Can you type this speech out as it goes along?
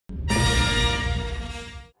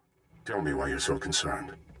Tell me why you're so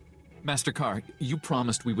concerned. Master Carr, you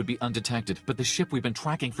promised we would be undetected, but the ship we've been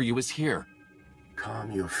tracking for you is here.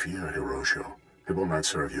 Calm your fear, Hiroshio. It will not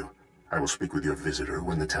serve you. I will speak with your visitor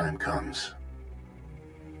when the time comes.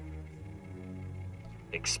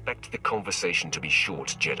 Expect the conversation to be short,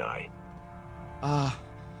 Jedi.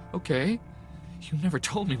 Okay. You never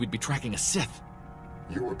told me we'd be tracking a Sith.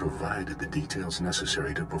 You were provided the details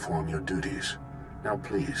necessary to perform your duties. Now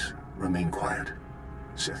please, remain quiet.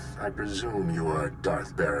 Sith, I presume you are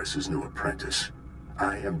Darth Barris's new apprentice.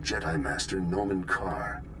 I am Jedi Master Noman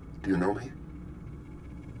Carr. Do you know me?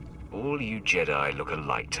 All you Jedi look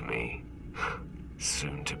alike to me.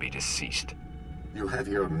 Soon to be deceased. You have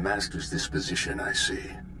your master's disposition, I see.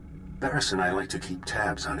 Barris and I like to keep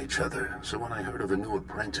tabs on each other, so when I heard of a new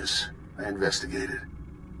apprentice, I investigated.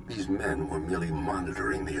 These men were merely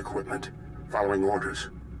monitoring the equipment, following orders.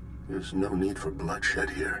 There's no need for bloodshed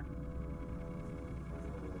here.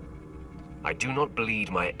 I do not bleed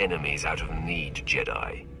my enemies out of need,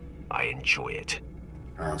 Jedi. I enjoy it.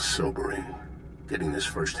 How sobering. Getting this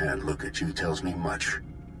first-hand look at you tells me much.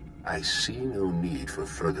 I see no need for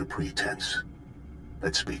further pretense.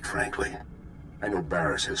 Let's speak frankly. I know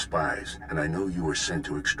Barris has spies, and I know you were sent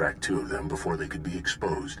to extract 2 of them before they could be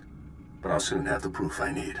exposed. But I'll soon have the proof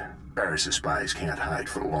I need. Barris's spies can't hide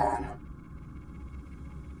for long.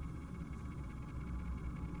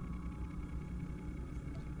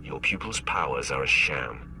 Your pupil's powers are a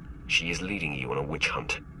sham. She is leading you on a witch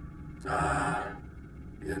hunt. Ah,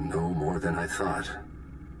 you know more than I thought.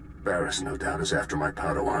 Barris, no doubt, is after my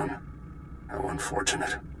Padawan. How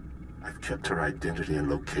unfortunate. I've kept her identity and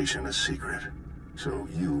location a secret. So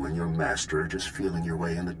you and your master are just feeling your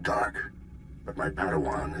way in the dark. But my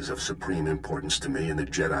Padawan is of supreme importance to me in the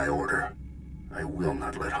Jedi Order. I will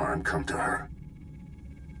not let harm come to her.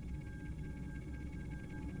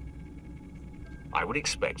 I would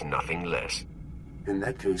expect nothing less. In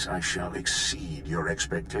that case, I shall exceed your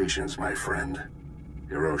expectations, my friend.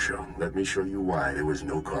 Hiroshio, let me show you why there was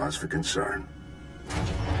no cause for concern.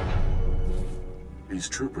 These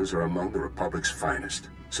troopers are among the Republic's finest.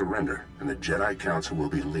 Surrender, and the Jedi Council will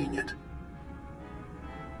be lenient.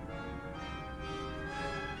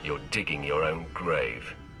 You're digging your own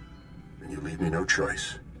grave. Then you leave me no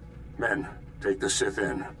choice. Men, take the Sith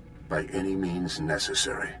in, by any means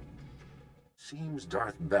necessary. Seems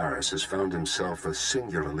Darth Barris has found himself a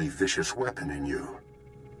singularly vicious weapon in you.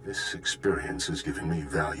 This experience has given me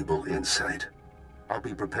valuable insight. I'll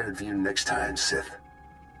be prepared for you next time, Sith.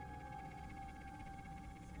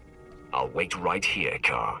 I'll wait right here,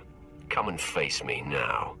 Carr. Come and face me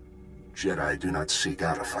now. Jedi do not seek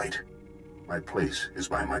out a fight. My place is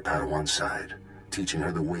by my Padawan's side, teaching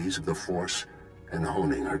her the ways of the Force and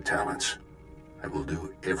honing her talents. I will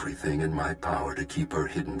do everything in my power to keep her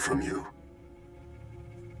hidden from you.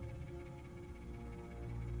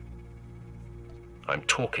 I'm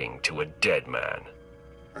talking to a dead man.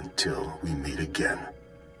 Until we meet again.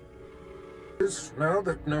 Now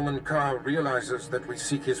that Noman Carr realizes that we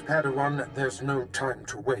seek his Padawan, there's no time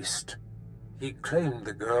to waste. He claimed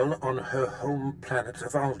the girl on her home planet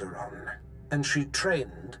of Alderaan, and she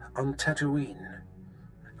trained on Tatooine.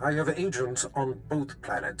 I have agents on both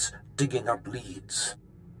planets digging up leads.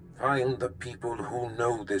 Find the people who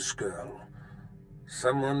know this girl.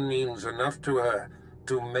 Someone means enough to her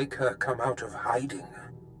to make her come out of hiding.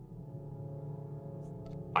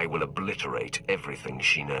 I will obliterate everything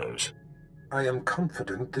she knows. I am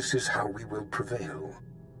confident this is how we will prevail.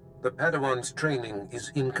 The Padawan's training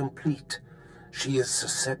is incomplete. She is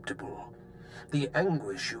susceptible. The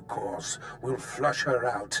anguish you cause will flush her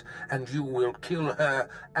out, and you will kill her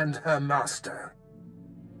and her master.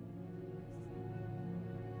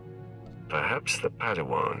 Perhaps the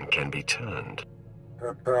Padawan can be turned.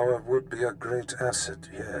 Her power would be a great asset,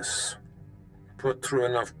 yes. Put through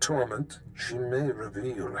enough torment, she may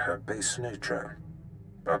reveal her base nature.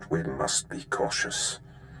 But we must be cautious.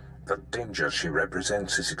 The danger she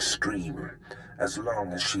represents is extreme. As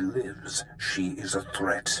long as she lives, she is a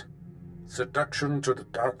threat. Seduction to the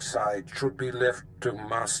dark side should be left to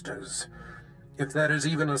masters. If there is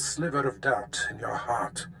even a sliver of doubt in your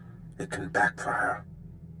heart, it can backfire.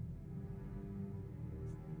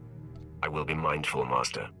 I will be mindful,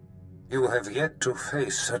 Master. You have yet to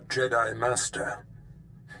face a Jedi Master.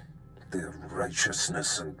 Their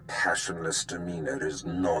righteousness and passionless demeanor is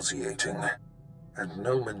nauseating. And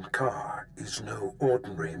Noman Carr is no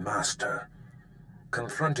ordinary master.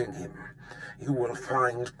 Confronting him, you will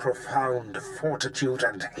find profound fortitude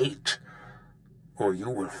and hate, or you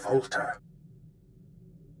will falter.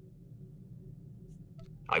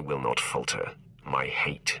 I will not falter. My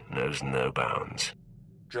hate knows no bounds.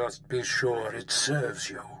 Just be sure it serves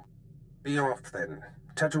you. Be off, then.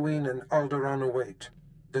 Tatooine and Alderaan await.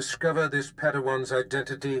 Discover this Padawan's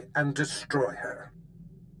identity and destroy her.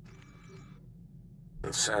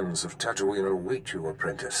 The sands of Tatooine await you,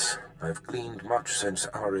 apprentice. I've gleaned much since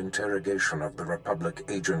our interrogation of the Republic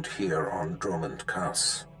agent here on Dromund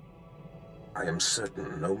Kaas. I am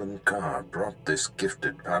certain Nomen Karr brought this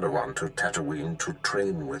gifted Padawan to Tatooine to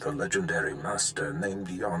train with a legendary master named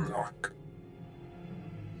Yonlock.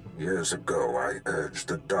 Years ago, I urged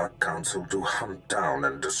the Dark Council to hunt down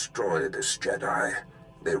and destroy this Jedi.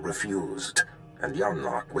 They refused, and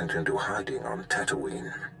Yonlock went into hiding on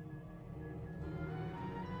Tatooine.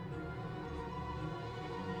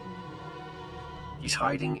 He's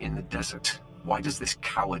hiding in the desert. Why does this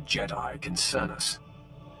coward Jedi concern us?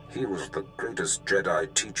 He was the greatest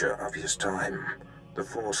Jedi teacher of his time. The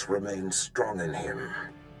Force remains strong in him.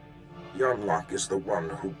 Yonlock is the one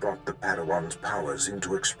who brought the Padawan's powers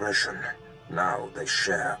into expression. Now they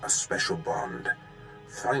share a special bond.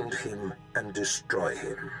 Find him and destroy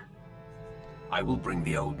him. I will bring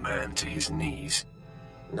the old man to his knees.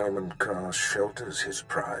 Nomen Karr shelters his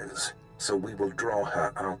prize, so we will draw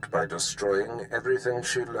her out by destroying everything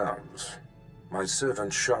she loves. My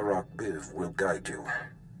servant Sharok Biv will guide you.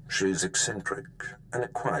 She's eccentric, an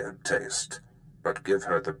acquired taste, but give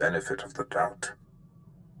her the benefit of the doubt.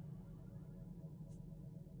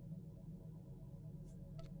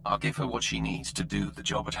 I'll give her what she needs to do the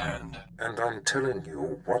job at hand. And I'm telling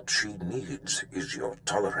you, what she needs is your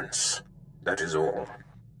tolerance. That is all.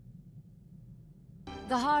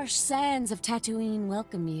 The harsh sands of Tatooine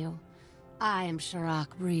welcome you. I am Sharok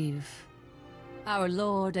Biv. Our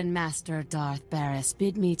Lord and Master Darth Barris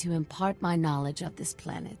bid me to impart my knowledge of this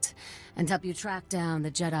planet and help you track down the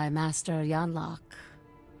Jedi Master Yonlock.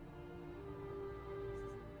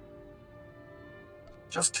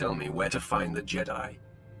 Just tell me where to find the Jedi.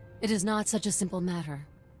 It is not such a simple matter.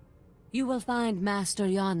 You will find Master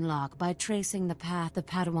Yonlock by tracing the path the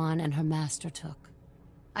Padawan and her master took.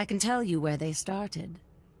 I can tell you where they started.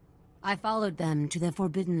 I followed them to the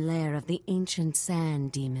forbidden lair of the ancient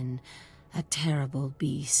sand demon, a terrible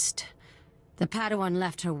beast. The Padawan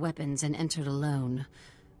left her weapons and entered alone.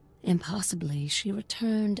 Impossibly, she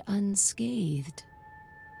returned unscathed.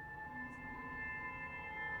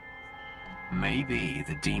 Maybe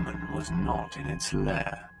the demon was not in its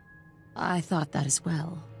lair. I thought that as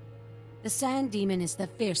well. The sand demon is the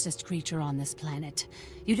fiercest creature on this planet.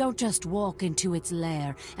 You don't just walk into its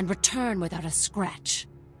lair and return without a scratch.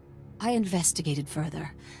 I investigated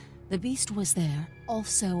further. The beast was there,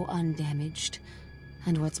 also undamaged.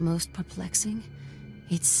 And what's most perplexing?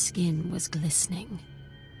 Its skin was glistening.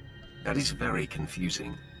 That is very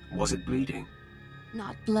confusing. Was it bleeding?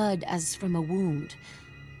 Not blood as from a wound.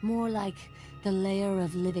 More like the layer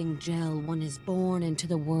of living gel one is born into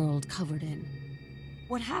the world covered in.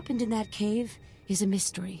 What happened in that cave is a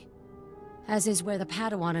mystery. As is where the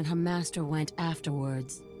Padawan and her master went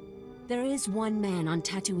afterwards. There is one man on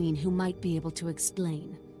Tatooine who might be able to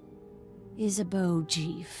explain. Isabeau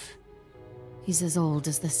Jeef. He's as old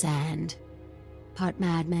as the sand. Part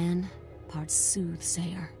madman, part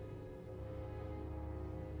soothsayer.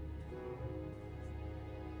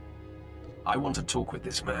 I want to talk with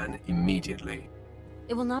this man immediately.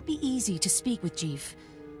 It will not be easy to speak with Jeef.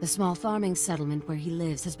 The small farming settlement where he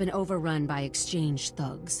lives has been overrun by Exchange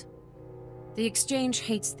thugs. The Exchange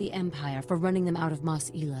hates the Empire for running them out of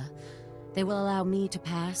Mos Ela. They will allow me to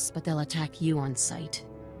pass, but they'll attack you on sight.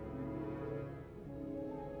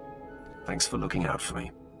 Thanks for looking out for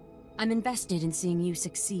me. I'm invested in seeing you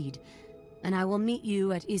succeed, and I will meet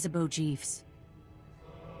you at Isabeau Jeef's.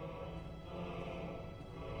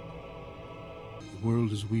 The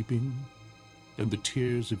world is weeping, and the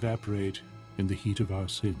tears evaporate in the heat of our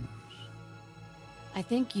sins. I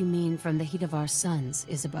think you mean from the heat of our suns,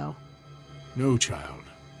 Isabeau. No, child.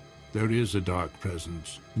 There is a dark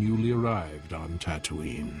presence newly arrived on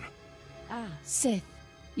Tatooine. Ah, Sith.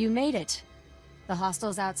 You made it. The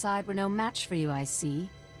hostiles outside were no match for you, I see.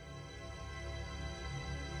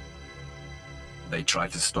 They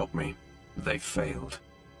tried to stop me. They failed.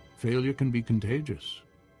 Failure can be contagious,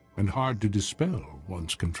 and hard to dispel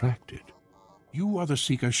once contracted. You are the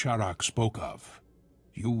seeker Sharok spoke of.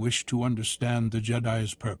 You wish to understand the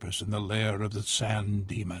Jedi's purpose in the lair of the Sand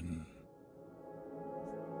Demon.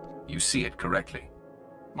 You see it correctly.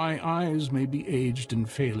 My eyes may be aged and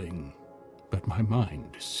failing, but my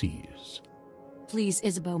mind sees. Please,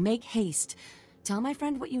 Isabeau, make haste. Tell my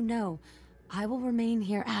friend what you know. I will remain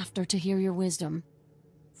here after to hear your wisdom.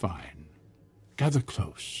 Fine. Gather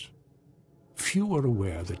close. Few are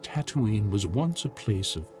aware that Tatooine was once a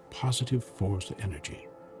place of positive Force energy.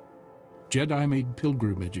 Jedi made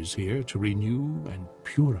pilgrimages here to renew and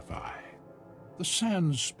purify. The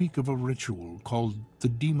sands speak of a ritual called the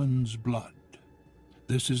Demon's Blood.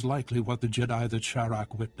 This is likely what the Jedi that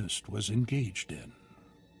Sharrak witnessed was engaged in.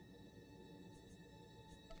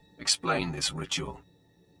 Explain this ritual.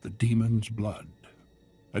 The Demon's Blood.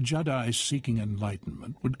 A Jedi seeking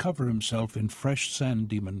enlightenment would cover himself in fresh sand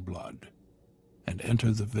demon blood and enter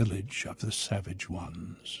the village of the Savage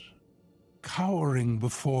Ones. Cowering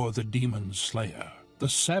before the Demon Slayer, the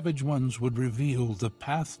Savage Ones would reveal the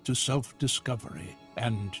path to self-discovery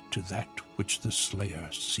and to that which the Slayer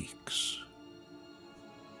seeks.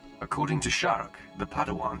 According to Sharrak, the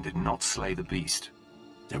Padawan did not slay the beast.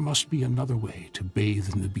 There must be another way to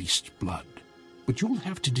bathe in the beast's blood, but you'll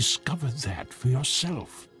have to discover that for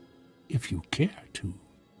yourself, if you care to.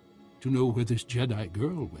 To know where this Jedi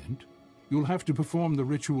girl went, you'll have to perform the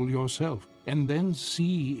ritual yourself, and then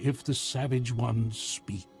see if the Savage Ones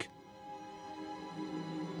speak.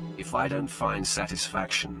 If I don't find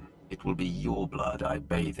satisfaction, it will be your blood I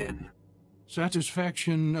bathe in.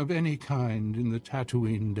 Satisfaction of any kind in the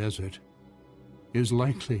Tatooine desert is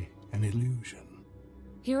likely an illusion.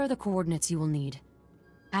 Here are the coordinates you will need.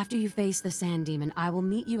 After you face the Sand Demon, I will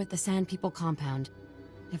meet you at the Sand People compound.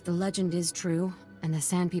 If the legend is true, and the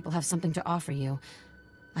Sand People have something to offer you,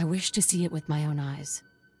 I wish to see it with my own eyes.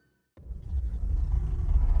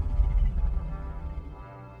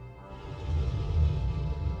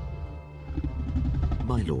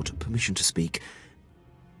 My lord, permission to speak.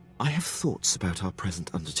 I have thoughts about our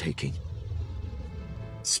present undertaking.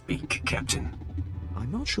 Speak, Captain.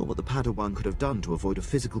 I'm not sure what the Padawan could have done to avoid a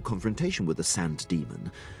physical confrontation with the Sand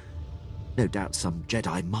Demon. No doubt some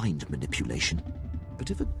Jedi mind manipulation.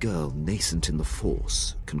 But if a girl nascent in the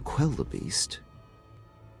Force can quell the beast,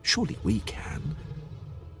 surely we can.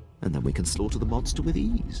 And then we can slaughter the monster with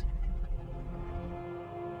ease.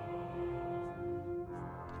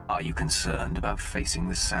 Are you concerned about facing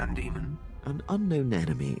the Sand Demon? An unknown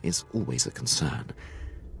enemy is always a concern.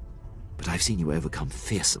 But I've seen you overcome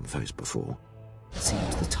fearsome foes before. It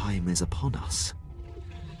seems the time is upon us.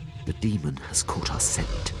 The demon has caught our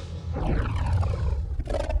scent.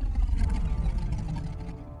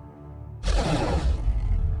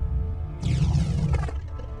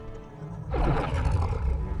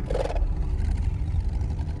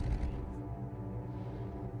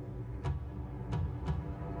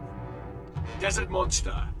 Desert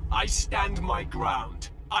monster, I stand my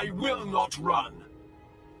ground. I will not run.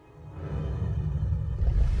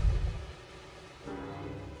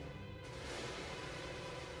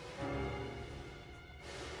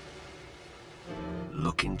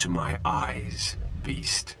 Look into my eyes,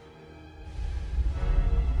 beast.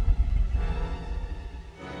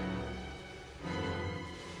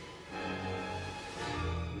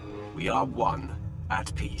 We are one,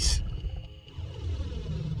 at peace.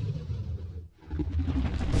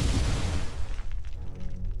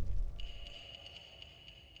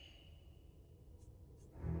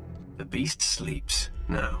 The beast sleeps.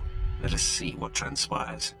 Now, let us see what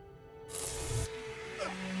transpires.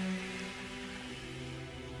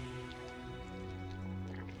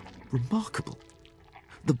 Remarkable.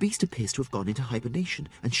 The beast appears to have gone into hibernation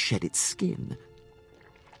and shed its skin.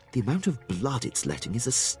 The amount of blood it's letting is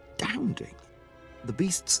astounding. The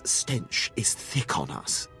beast's stench is thick on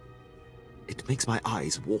us. It makes my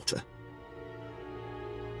eyes water.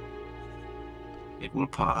 It will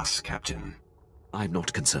pass, Captain. I'm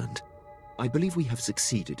not concerned. I believe we have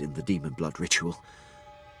succeeded in the demon blood ritual.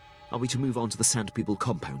 Are we to move on to the Sand People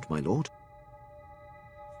compound, my lord?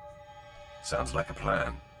 Sounds like a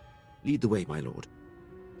plan. Lead the way, my lord.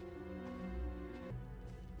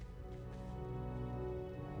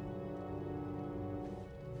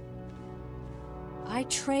 I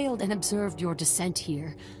trailed and observed your descent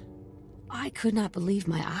here. I could not believe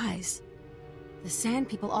my eyes. The Sand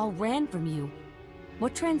People all ran from you.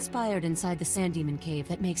 What transpired inside the Sand Demon cave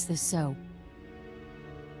that makes this so?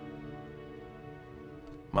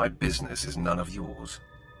 My business is none of yours.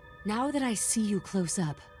 Now that I see you close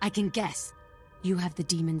up, I can guess. You have the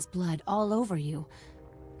demon's blood all over you.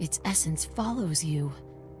 Its essence follows you.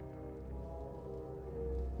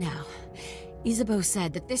 Now, Isabeau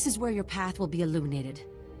said that this is where your path will be illuminated.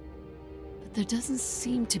 But there doesn't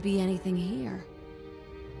seem to be anything here.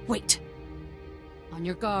 Wait! On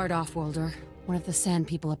your guard, Offworlder. One of the Sand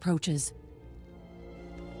People approaches.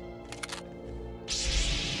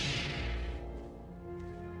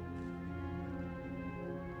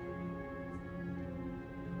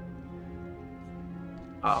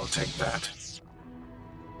 I'll take that.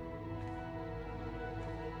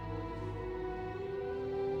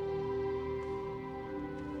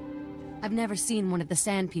 I've never seen one of the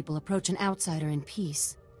Sand People approach an outsider in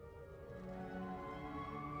peace.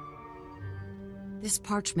 This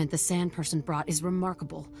parchment the Sand Person brought is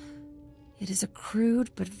remarkable. It is a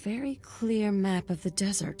crude but very clear map of the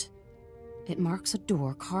desert. It marks a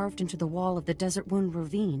door carved into the wall of the Desert Wound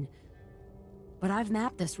Ravine. But I've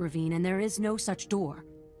mapped this ravine and there is no such door.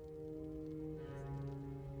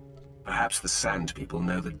 Perhaps the Sand People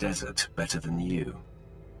know the desert better than you.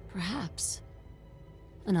 Perhaps.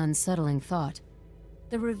 An unsettling thought.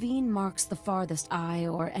 The ravine marks the farthest I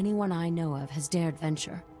or anyone I know of has dared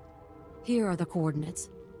venture. Here are the coordinates.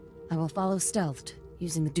 I will follow stealthed,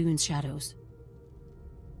 using the dune's shadows.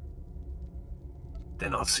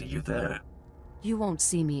 Then I'll see you there. You won't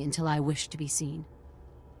see me until I wish to be seen.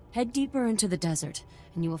 Head deeper into the desert,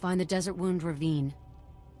 and you will find the Desert Wound Ravine.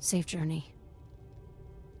 Safe journey.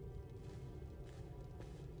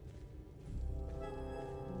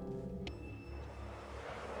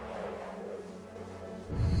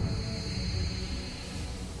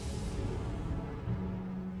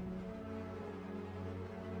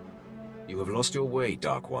 You have lost your way,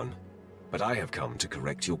 Dark One, but I have come to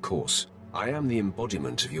correct your course. I am the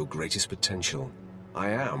embodiment of your greatest potential.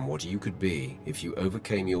 I am what you could be if you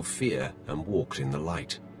overcame your fear and walked in the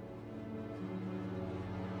light.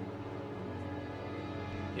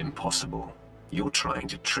 Impossible. You're trying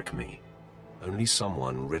to trick me. Only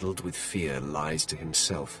someone riddled with fear lies to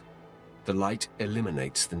himself. The light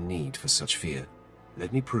eliminates the need for such fear.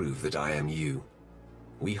 Let me prove that I am you.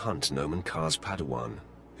 We hunt Nomen Kar's Padawan,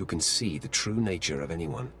 who can see the true nature of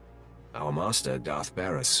anyone. Our master, Darth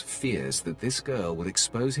Barris, fears that this girl will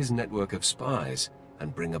expose his network of spies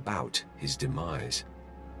and bring about his demise.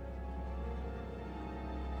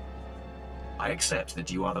 I accept that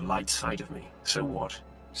you are the light side of me. So what?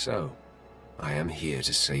 So, I am here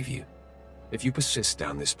to save you. If you persist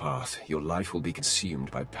down this path, your life will be consumed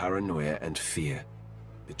by paranoia and fear.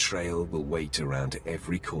 Betrayal will wait around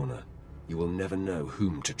every corner. You will never know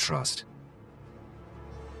whom to trust.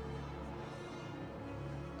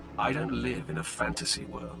 I don't live in a fantasy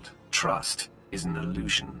world. Trust is an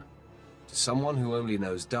illusion. To someone who only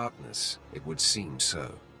knows darkness, it would seem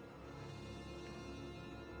so.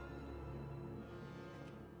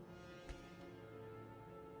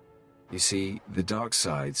 You see, the dark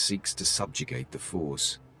side seeks to subjugate the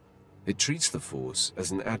Force. It treats the Force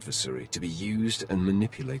as an adversary to be used and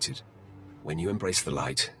manipulated. When you embrace the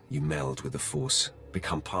light, you meld with the Force,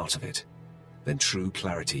 become part of it. Then true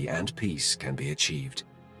clarity and peace can be achieved.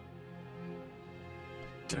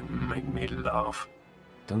 Don't make me laugh.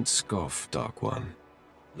 Don't scoff, Dark One.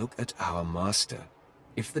 Look at our master.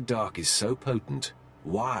 If the dark is so potent,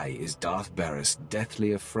 why is Darth Barris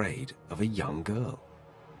deathly afraid of a young girl?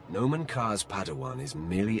 Nomen Kar's Padawan is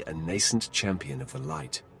merely a nascent champion of the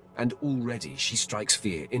light, and already she strikes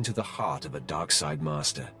fear into the heart of a dark side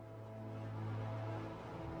master.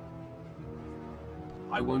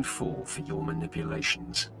 I won't fall for your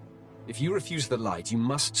manipulations. If you refuse the light, you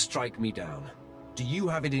must strike me down. Do you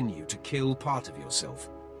have it in you to kill part of yourself?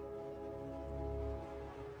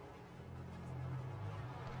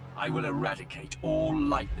 I will eradicate all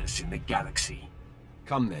lightness in the galaxy.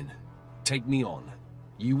 Come then, take me on.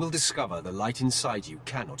 You will discover the light inside you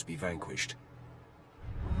cannot be vanquished.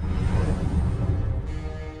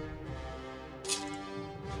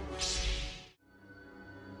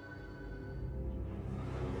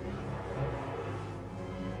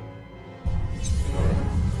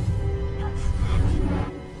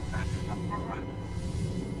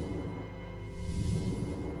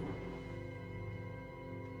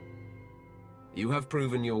 You have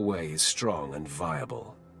proven your way is strong and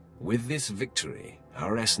viable. With this victory,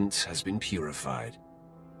 our essence has been purified.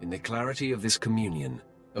 In the clarity of this communion,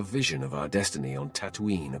 a vision of our destiny on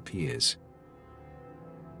Tatooine appears.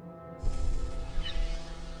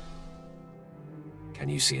 Can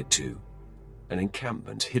you see it too? An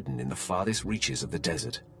encampment hidden in the farthest reaches of the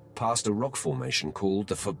desert, past a rock formation called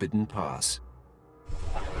the Forbidden Pass.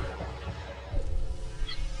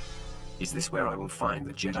 Is this where I will find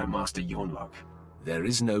the Jedi Master Yonlok? There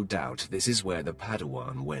is no doubt this is where the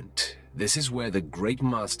Padawan went. This is where the Great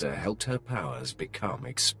Master helped her powers become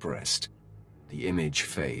expressed. The image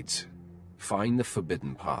fades. Find the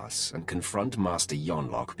Forbidden Pass and confront Master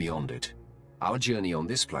Yonlok beyond it. Our journey on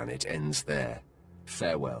this planet ends there.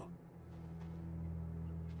 Farewell.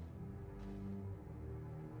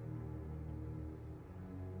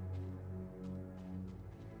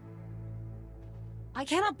 I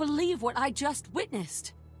cannot believe what I just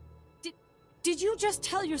witnessed. Did you just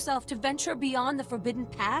tell yourself to venture beyond the Forbidden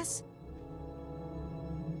Pass?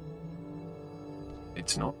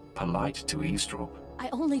 It's not polite to eavesdrop. I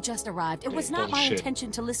only just arrived. It was not my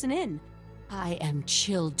intention to listen in. I am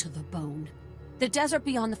chilled to the bone. The desert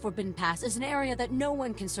beyond the Forbidden Pass is an area that no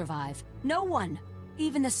one can survive. No one!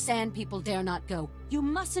 Even the Sand People dare not go. You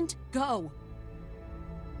mustn't go.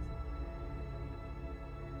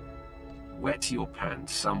 Wet your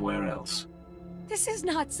pants somewhere else. This is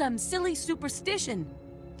not some silly superstition.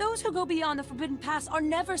 Those who go beyond the Forbidden Pass are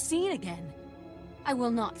never seen again. I will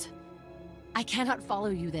not. I cannot follow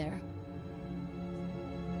you there.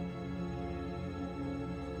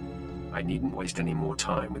 I needn't waste any more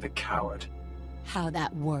time with a coward. How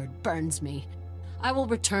that word burns me. I will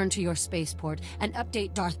return to your spaceport and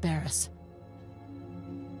update Darth Barris.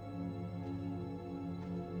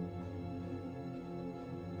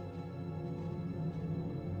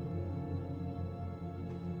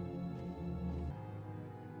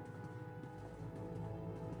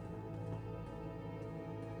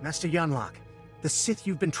 Master Yunlock, the Sith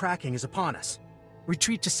you've been tracking is upon us.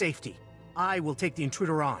 Retreat to safety. I will take the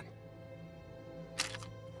intruder on.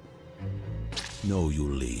 No, Yu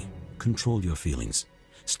Li. Control your feelings.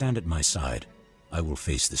 Stand at my side. I will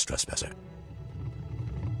face this trespasser.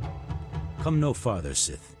 Come no farther,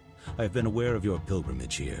 Sith. I have been aware of your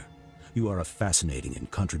pilgrimage here. You are a fascinating and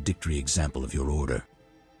contradictory example of your order.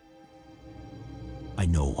 I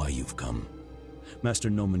know why you've come. Master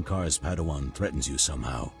Nomen Kar's Padawan threatens you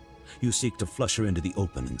somehow. You seek to flush her into the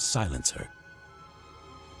open and silence her.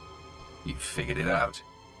 You've figured it out.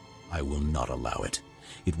 I will not allow it.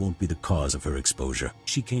 It won't be the cause of her exposure.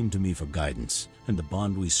 She came to me for guidance, and the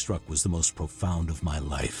bond we struck was the most profound of my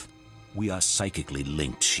life. We are psychically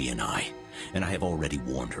linked, she and I have already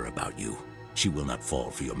warned her about you. She will not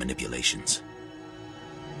fall for your manipulations.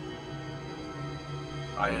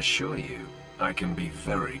 I assure you, I can be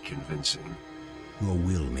very convincing. Your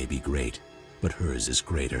will may be great, but hers is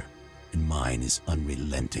greater, and mine is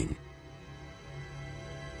unrelenting.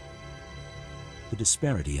 The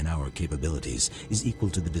disparity in our capabilities is equal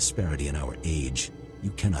to the disparity in our age.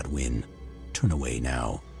 You cannot win. Turn away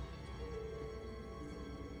now.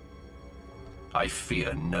 I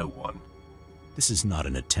fear no one. This is not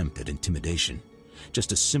an attempt at intimidation,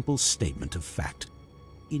 just a simple statement of fact.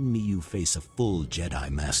 In me you face a full Jedi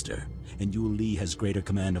Master, and Yu Li has greater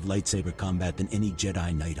command of lightsaber combat than any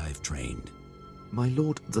Jedi Knight I've trained. My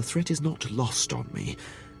lord, the threat is not lost on me.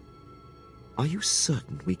 Are you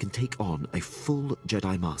certain we can take on a full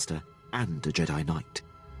Jedi Master and a Jedi Knight?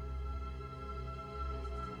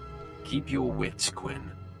 Keep your wits,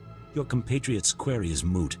 Quinn. Your compatriot's query is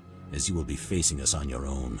moot, as you will be facing us on your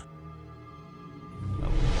own.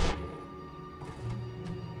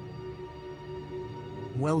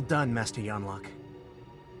 Well done, Master Yunlock.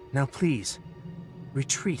 Now please,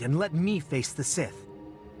 retreat and let me face the Sith.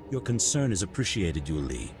 Your concern is appreciated, Yu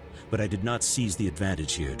Li, but I did not seize the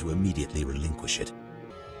advantage here to immediately relinquish it.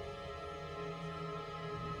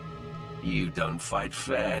 You don't fight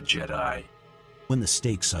fair, Jedi. When the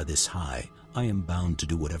stakes are this high, I am bound to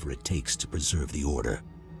do whatever it takes to preserve the Order.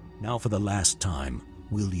 Now for the last time,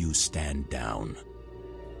 will you stand down?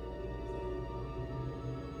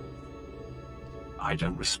 I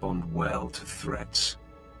don't respond well to threats.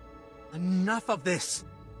 Enough of this!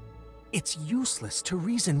 It's useless to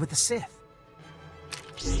reason with the Sith.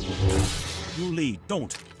 Yu Li,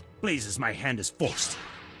 don't! Blazes, my hand is forced.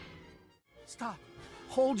 Stop!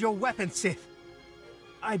 Hold your weapon, Sith!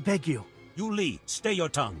 I beg you. Yu Li, stay your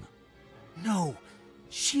tongue. No,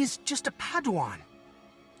 she is just a Padawan.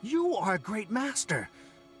 You are a great master.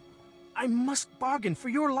 I must bargain for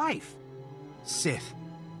your life. Sith,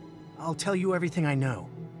 I'll tell you everything I know,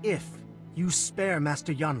 if you spare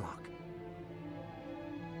Master Yunlock.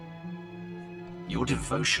 Your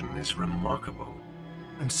devotion is remarkable.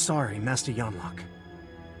 I'm sorry, Master Yunlock.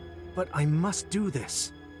 But I must do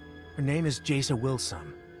this. Her name is Jaisa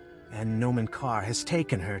Wilson, and Nomen Kar has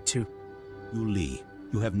taken her to... Yu Li,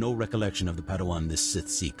 you have no recollection of the Padawan this Sith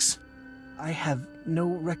seeks. I have no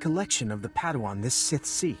recollection of the Padawan this Sith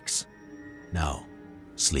seeks. Now,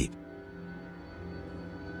 sleep.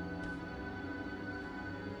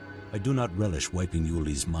 I do not relish wiping Yu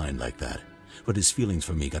Li's mind like that, but his feelings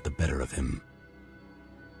for me got the better of him.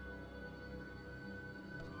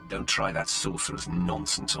 Don't try that sorcerer's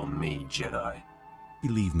nonsense on me, Jedi.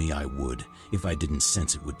 Believe me, I would, if I didn't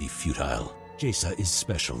sense it would be futile. Jaisa is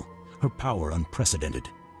special, her power unprecedented.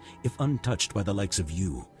 If untouched by the likes of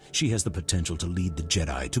you, she has the potential to lead the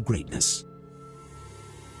Jedi to greatness.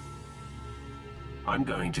 I'm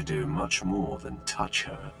going to do much more than touch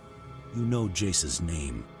her. You know Jaisa's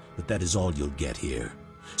name, but that is all you'll get here.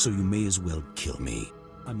 So you may as well kill me.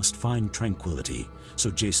 I must find tranquility,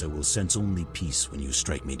 so Jaisa will sense only peace when you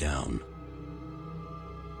strike me down.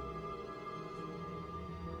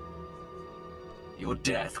 Your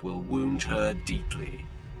death will wound her deeply.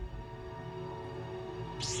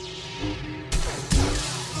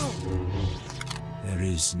 There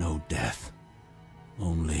is no death.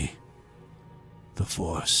 Only the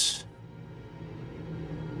Force.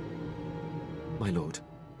 My lord,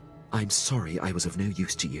 I'm sorry I was of no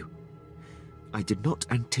use to you. I did not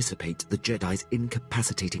anticipate the Jedi's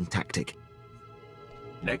incapacitating tactic.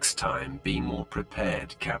 Next time, be more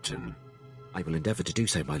prepared, Captain. I will endeavor to do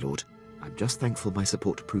so, my lord. I'm just thankful my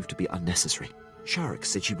support proved to be unnecessary. Sharrock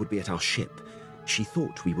said she would be at our ship. She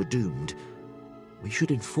thought we were doomed. We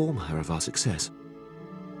should inform her of our success.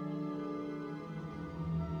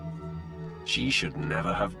 She should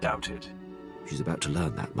never have doubted. She's about to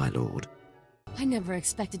learn that, my lord. I never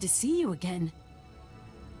expected to see you again.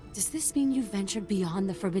 Does this mean you ventured beyond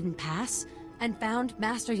the Forbidden Pass and found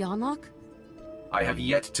Master Yonlock? I have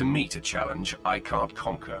yet to meet a challenge I can't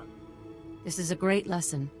conquer. This is a great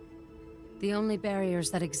lesson. The only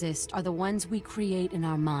barriers that exist are the ones we create in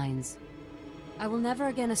our minds. I will never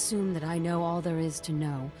again assume that I know all there is to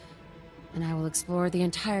know, and I will explore the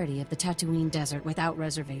entirety of the Tatooine desert without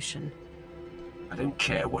reservation. I don't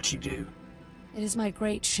care what you do. It is my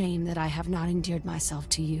great shame that I have not endeared myself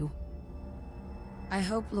to you. I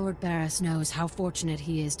hope Lord Barriss knows how fortunate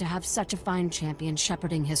he is to have such a fine champion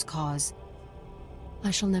shepherding his cause.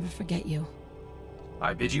 I shall never forget you.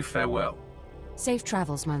 I bid you farewell. Safe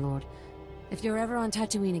travels, my lord. If you're ever on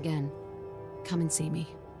Tatooine again, come and see me.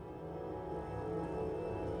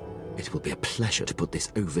 It will be a pleasure to put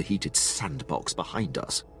this overheated sandbox behind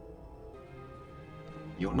us.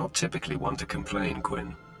 You're not typically one to complain,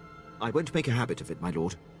 Quinn. I won't make a habit of it, my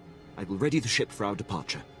lord. I will ready the ship for our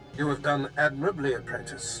departure. You have done admirably,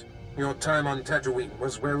 apprentice. Your time on Tatooine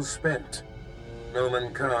was well spent.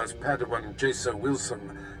 Noman Carr's Padawan Jacer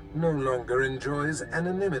Wilson no longer enjoys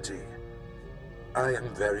anonymity. I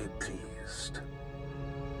am very pleased.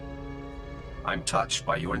 I'm touched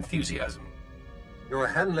by your enthusiasm. Your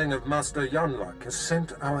handling of Master Yonlock has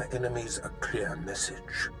sent our enemies a clear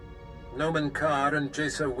message. Noman Carr and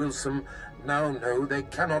Jacer Wilson now know they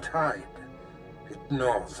cannot hide. It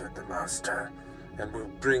gnaws at the Master, and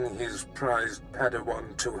will bring his prized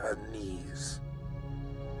Padawan to her knees.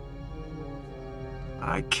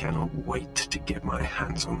 I cannot wait to get my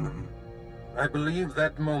hands on them. I believe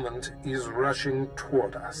that moment is rushing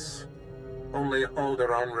toward us. Only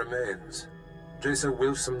Alderaan remains. Jacer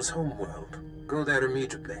Wilson's homeworld. Go there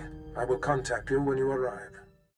immediately. I will contact you when you arrive.